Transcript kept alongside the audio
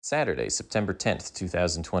Saturday, September 10th,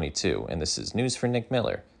 2022, and this is News for Nick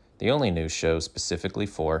Miller, the only news show specifically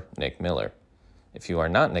for Nick Miller. If you are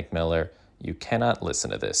not Nick Miller, you cannot listen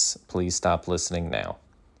to this. Please stop listening now.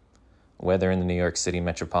 Weather in the New York City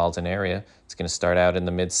metropolitan area, it's going to start out in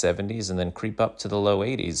the mid-70s and then creep up to the low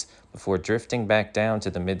 80s before drifting back down to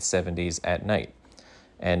the mid-70s at night.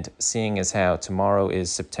 And seeing as how tomorrow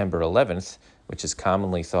is September 11th, which is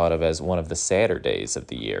commonly thought of as one of the sadder days of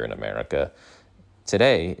the year in America,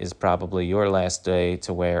 today is probably your last day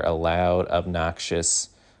to wear a loud, obnoxious,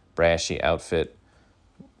 brashy outfit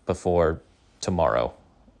before tomorrow,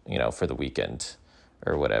 for the weekend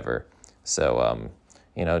or whatever. So,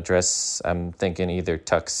 dress, I'm thinking either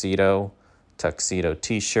tuxedo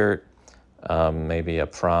t-shirt, maybe a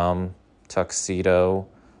prom tuxedo,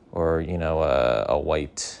 or, a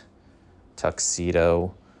white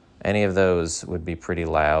tuxedo. Any of those would be pretty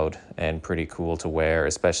loud and pretty cool to wear,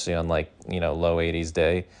 especially on low 80s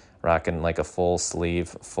day, rocking like a full sleeve,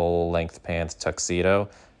 full length pants tuxedo.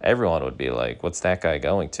 Everyone would be like, what's that guy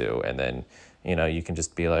going to? And then, you can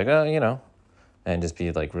just be like, and just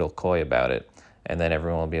be like real coy about it. And then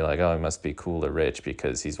everyone will be like, oh, he must be cool or rich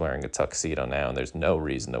because he's wearing a tuxedo now. And there's no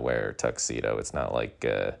reason to wear a tuxedo. It's not like,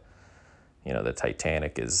 the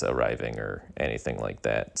Titanic is arriving or anything like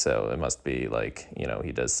that. So it must be like,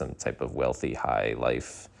 he does some type of wealthy high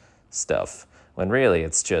life stuff. When really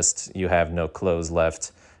it's just you have no clothes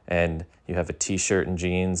left and you have a t-shirt and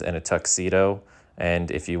jeans and a tuxedo. And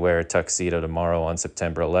if you wear a tuxedo tomorrow on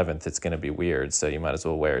September 11th, it's going to be weird. So you might as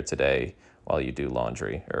well wear it today while you do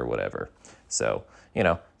laundry or whatever. So,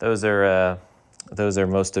 those are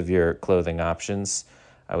most of your clothing options.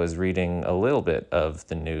 I was reading a little bit of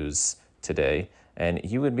the news today, and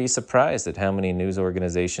you would be surprised at how many news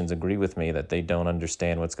organizations agree with me that they don't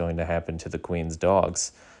understand what's going to happen to the Queen's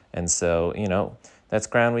dogs. And so, that's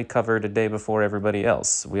ground we covered a day before everybody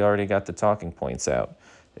else. We already got the talking points out.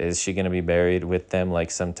 Is she going to be buried with them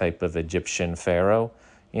like some type of Egyptian pharaoh?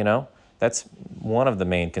 That's one of the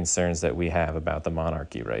main concerns that we have about the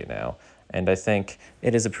monarchy right now. And I think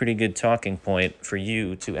it is a pretty good talking point for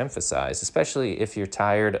you to emphasize, especially if you're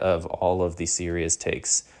tired of all of the serious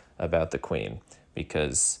takes about the Queen.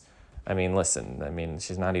 Because, listen,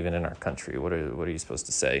 she's not even in our country. What are you supposed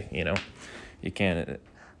to say, You can't,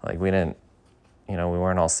 we didn't, we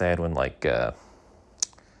weren't all sad when, wow,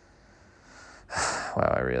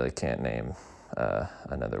 I really can't name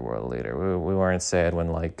another world leader. We weren't sad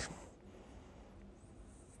when,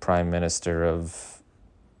 Prime Minister of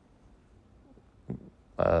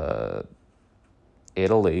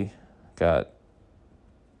Italy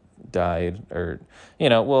died, or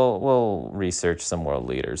we'll research some world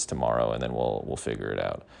leaders tomorrow and then we'll figure it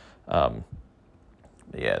out.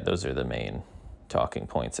 Yeah, those are the main talking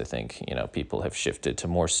points. I think people have shifted to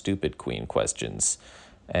more stupid Queen questions,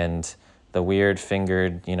 and the weird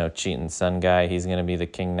fingered cheating son guy, he's gonna be the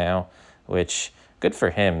king now, which good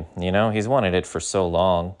for him. He's wanted it for so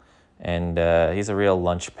long. And he's a real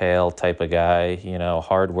lunch pail type of guy,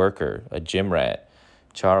 hard worker, a gym rat.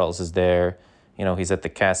 Charles is there, he's at the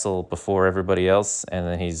castle before everybody else, and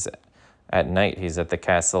then at night, he's at the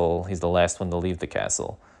castle, he's the last one to leave the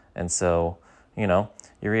castle. And so, you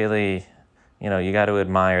really, you got to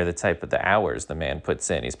admire the hours the man puts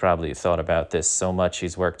in. He's probably thought about this so much.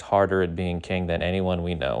 He's worked harder at being king than anyone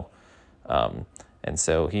we know. And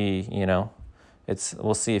so he,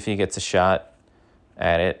 we'll see if he gets a shot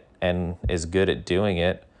at it and is good at doing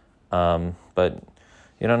it. But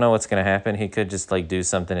you don't know what's going to happen. He could just do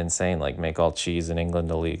something insane, like make all cheese in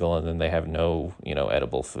England illegal, and then they have no,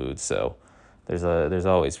 edible food. So there's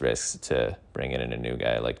always risks to bringing in a new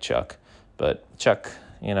guy like Chuck. But Chuck,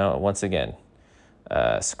 once again,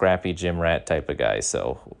 scrappy gym rat type of guy.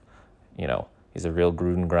 So, he's a real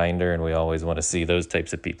Gruden grinder, and we always want to see those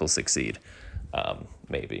types of people succeed.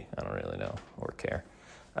 Maybe, I don't really know or care.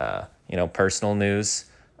 Personal news.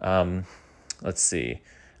 Let's see,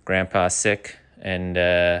 Grandpa's sick, and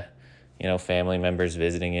family members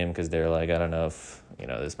visiting him because they're like, I don't know if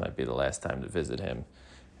this might be the last time to visit him.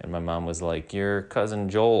 And my mom was like, your cousin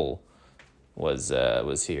Joel was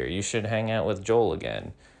here. You should hang out with Joel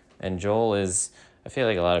again. And Joel is, I feel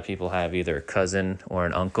like a lot of people have either a cousin or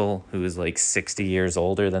an uncle who is 60 years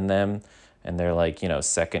older than them, and they're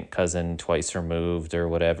second cousin twice removed or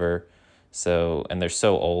whatever. So, and they're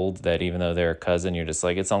so old that even though they're a cousin, you're just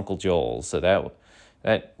like, it's Uncle Joel. So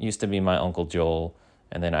that used to be my Uncle Joel.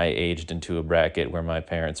 And then I aged into a bracket where my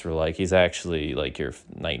parents were like, he's actually your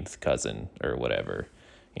ninth cousin or whatever,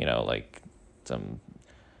 some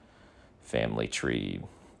family tree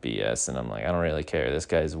BS. And I'm like, I don't really care. This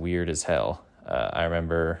guy's weird as hell. I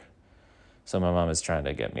remember So my mom is trying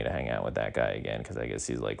to get me to hang out with that guy again because I guess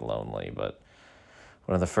he's like lonely. But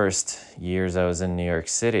one of the first years I was in New York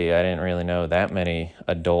City, I didn't really know that many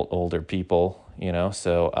adult older people,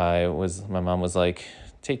 So my mom was like,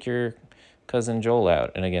 take your cousin Joel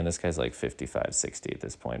out. And again, this guy's like 55, 60 at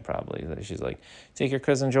this point, probably. She's like, take your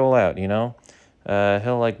cousin Joel out,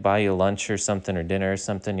 he'll like buy you lunch or something or dinner or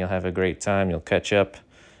something. You'll have a great time. You'll catch up.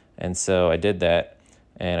 And so I did that.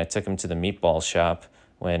 And I took him to the meatball shop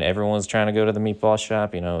when everyone was trying to go to the meatball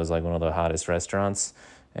shop. It was like one of the hottest restaurants.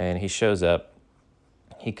 And he shows up.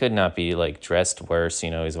 He could not be like dressed worse.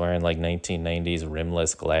 He's wearing like 1990s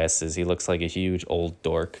rimless glasses. He looks like a huge old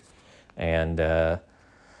dork. And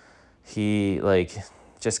he like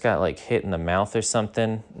just got like hit in the mouth or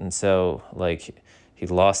something. And so like he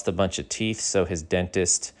lost a bunch of teeth. So his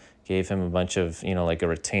dentist gave him a bunch of, like a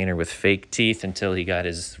retainer with fake teeth until he got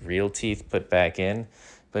his real teeth put back in.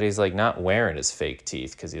 But he's like not wearing his fake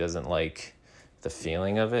teeth because he doesn't like the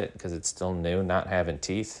feeling of it because it's still new, not having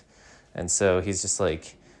teeth. And so he's just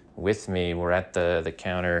like with me. We're at the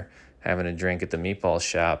counter having a drink at the meatball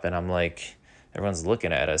shop. And I'm like, everyone's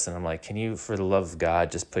looking at us. And I'm like, can you, for the love of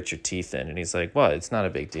God, just put your teeth in? And he's like, what? It's not a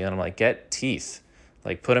big deal. And I'm like, get teeth.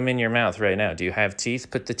 Like, put them in your mouth right now. Do you have teeth?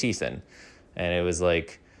 Put the teeth in. And it was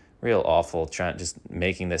like real awful just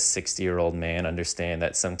making this 60-year-old man understand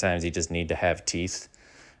that sometimes you just need to have teeth.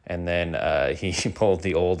 And then he pulled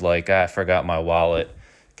the old, like, I forgot my wallet.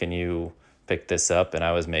 Can you pick this up? And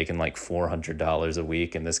I was making like $400 a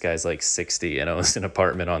week. And this guy's like 60. And it was an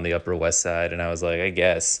apartment on the Upper West Side. And I was like, I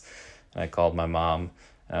guess. And I called my mom.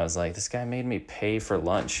 And I was like, this guy made me pay for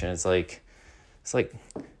lunch. And it's like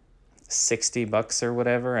 $60 or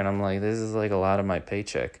whatever. And I'm like, this is like a lot of my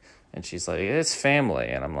paycheck. And she's like, it's family.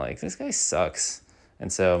 And I'm like, this guy sucks.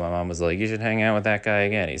 And so my mom was like, you should hang out with that guy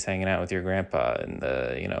again. He's hanging out with your grandpa and,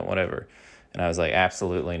 whatever. And I was like,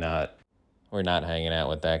 absolutely not. We're not hanging out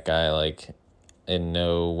with that guy, like, in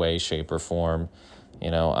no way, shape, or form.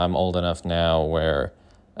 I'm old enough now where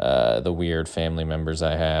the weird family members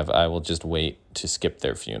I have, I will just wait to skip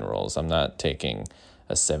their funerals. I'm not taking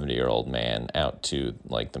a 70-year-old man out to,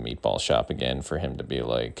 like, the meatball shop again for him to be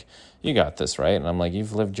like, you got this, right? And I'm like,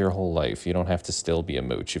 you've lived your whole life. You don't have to still be a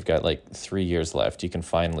mooch. You've got, like, 3 years left. You can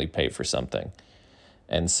finally pay for something.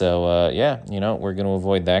 And so, we're going to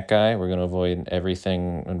avoid that guy. We're going to avoid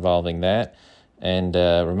everything involving that. And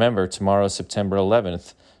remember, tomorrow's September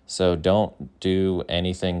 11th, so don't do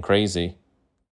anything crazy.